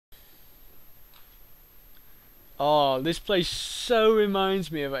Oh, this place so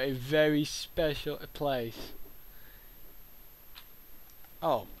reminds me of a very special place.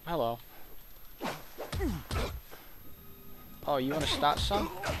 Oh, hello. Oh, you want to start, son?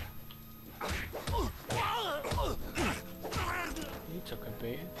 You took a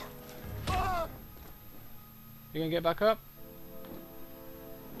beating. You gonna get back up?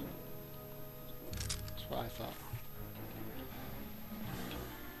 That's what I thought.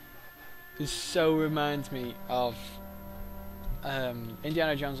 This so reminds me of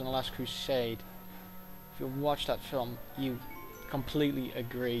Indiana Jones and the Last Crusade. If you watch that film, you completely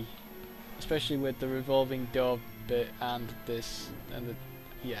agree, especially with the revolving door bit and this and the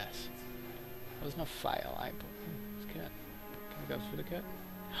yes. There's no firelight, but it's good. Can we go through the curtain?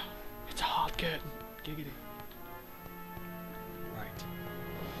 It's a hard curtain. Giggity. Right.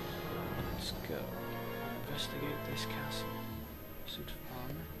 Let's go. Investigate this castle. Suit of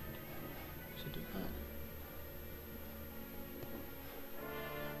armor. So do that.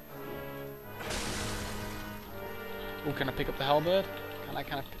 Oh, can I pick up the halberd? Can I?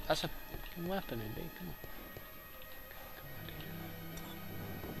 That's a fucking weapon, indeed. Come on.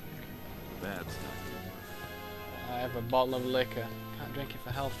 That's not good. I have a bottle of liquor. Can't drink it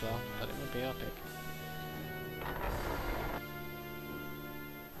for health though, but it would be epic.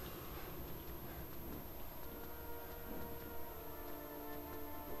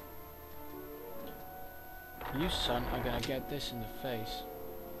 You son are gonna get this in the face.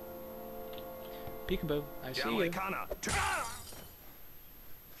 Peekaboo, I see you.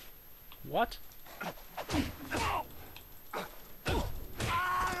 What?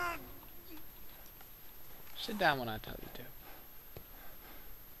 Sit down when I tell you to.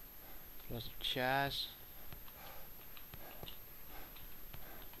 Lots of chairs.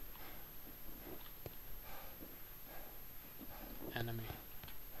 Enemy.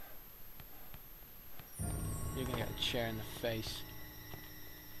 You're gonna get a chair in the face.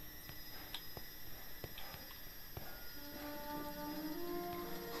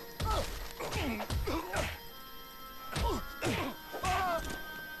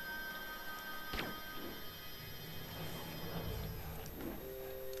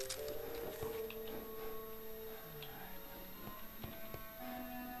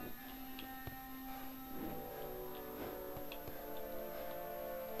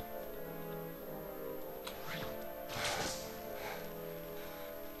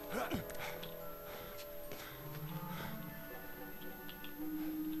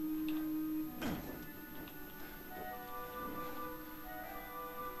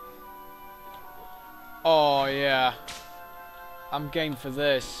 Oh yeah, I'm game for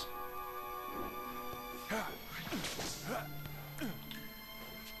this.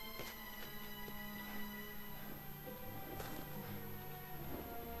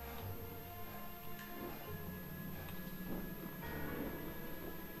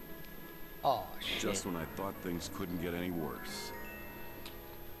 Oh shit. Just when I thought things couldn't get any worse.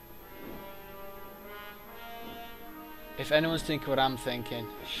 If anyone's thinking what I'm thinking,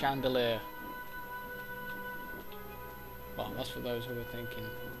 chandelier. Well, that's for those who were thinking,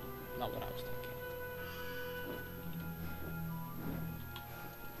 not what I was thinking.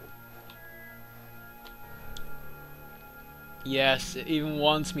 Yes, it even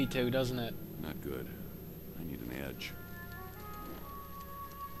wants me to, doesn't it? Not good. I need an edge.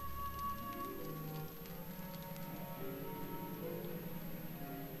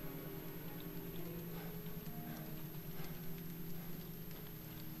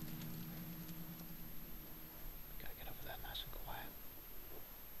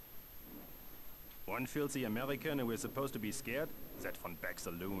 One filthy American who is supposed to be scared? That von Beck's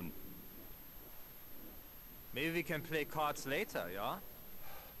a loon. Maybe we can play cards later, yeah?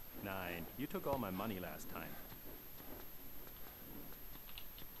 Nein, you took all my money last time.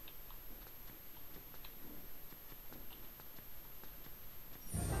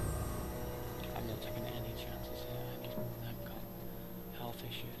 I'm not taking any chances here. I need I've got health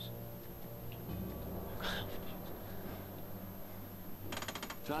issues.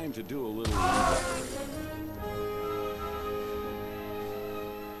 Time to do a little.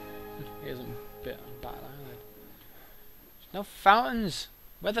 He isn't bit bad either. There's no fountains.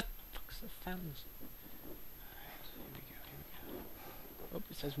 Where the fuck's the fountains? Alright, here we go. Oh,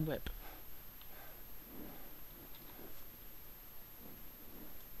 it says whip.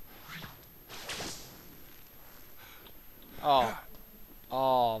 Oh.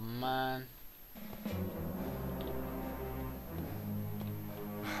 Oh man.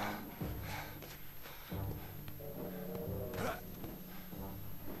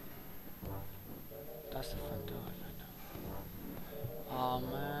 That's the front door, I know. Oh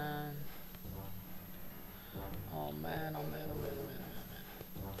man.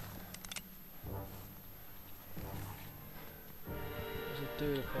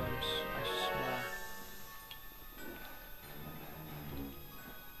 doodle poems, I swear.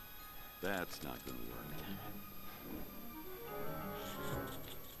 That's not gonna work.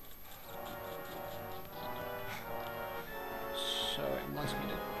 So it wants me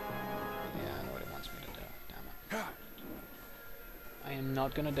to... Yeah, I know what it wants me to do. Damn it. I am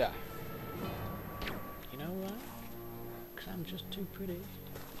not gonna die. You know why? Because I'm just too pretty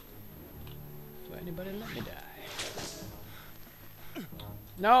for anybody to let me die.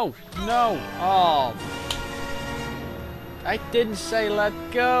 No! No! Oh! I didn't say let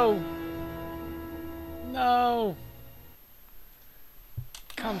go! No!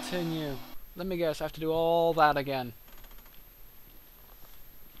 Continue. Let me guess, I have to do all that again.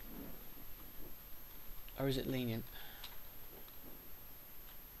 Or is it lenient?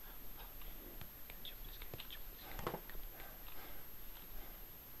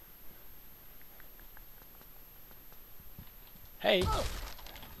 Hey!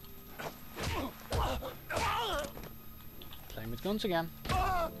 Playing with guns again.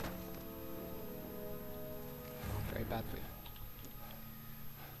 Very bad for you.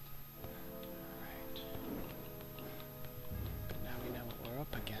 Right. But now we know what we're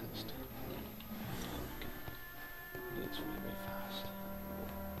up against. It's really fast.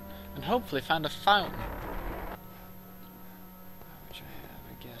 And hopefully find a fountain. Which I have,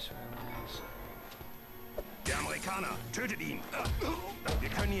 I guess, where one is. Der Amerikaner, tötet ihn! Wir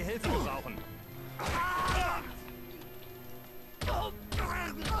können hier Hilfe gebrauchen.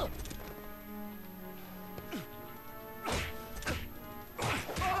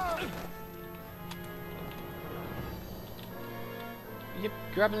 Yep,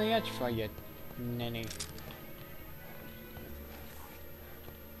 grabbing the edge for you, ninny.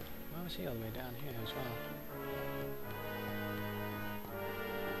 Why was he all the way down here as well?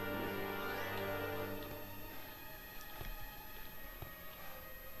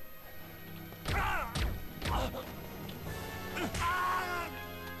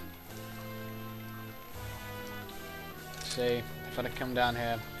 See, if I'd have come down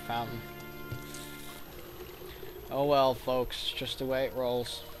here, fountain. Oh well, folks, just the way it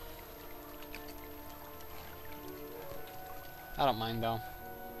rolls. I don't mind though.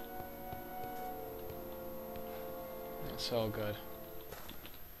 It's so good.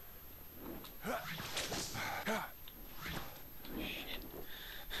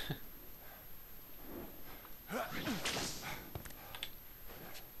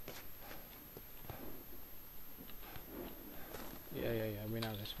 Yeah, we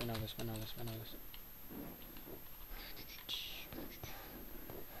know this, we know this, we know this, we know this.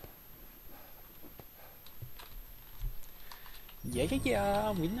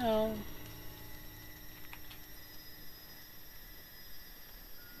 Yeah, we know.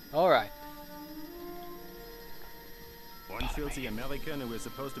 Alright. One filthy American who is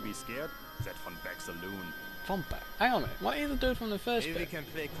supposed to be scared? That von Beck Saloon. Fumper. Hang on a minute, what are you the dude from the first Maybe we bit? can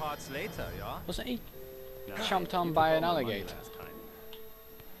play cards later, yeah? Wasn't he Nah, chomped on you by took an all the money alligator? last time.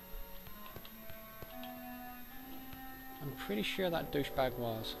 I'm pretty sure that douchebag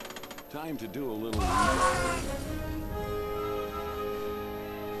was. Time to do a little.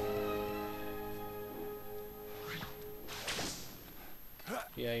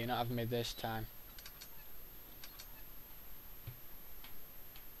 Yeah, you're not having me this time.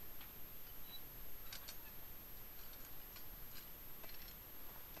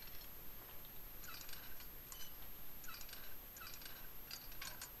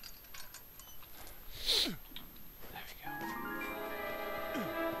 There we go.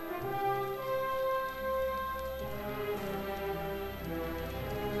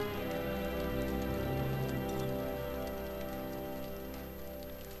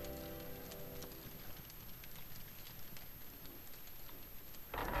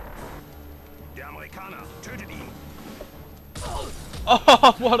 Der Amerikaner, tötet ihn!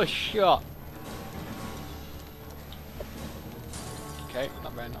 Oh, what a shot! Okay,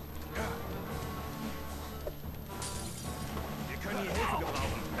 not bad enough. Wir können hier Hilfe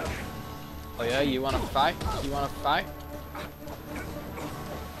gebrauchen. Oh yeah, you wanna fight? You wanna fight?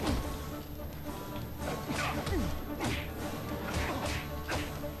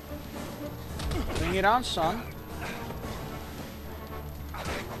 Bring it on, son.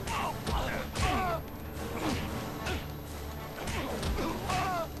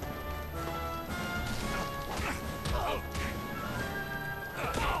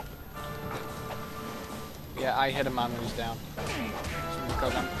 Yeah, I hit a man when he's down. It's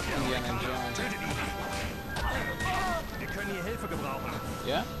because I'm Indiana Jones. Tötet ihn! Wir können hier Hilfe gebrauchen.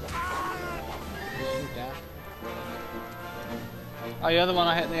 Yeah? He's down. Oh, you're the one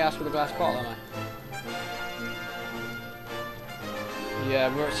I hit in the ass with a glass bottle, am I?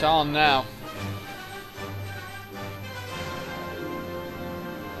 Yeah, it's on now.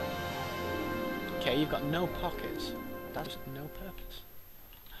 Okay, you've got no pockets. That's no purpose.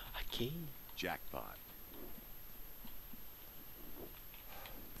 A key. Jackpot.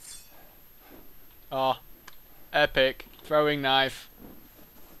 Oh, epic. Throwing knife.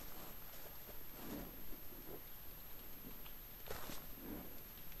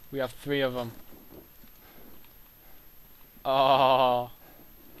 We have 3 of them. Oh.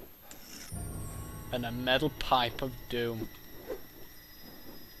 And a metal pipe of doom.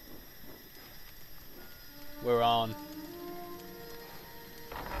 We're on.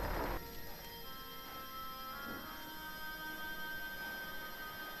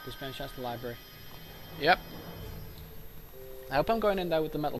 Dispense chance to the library. Yep. I hope I'm going in there with the metal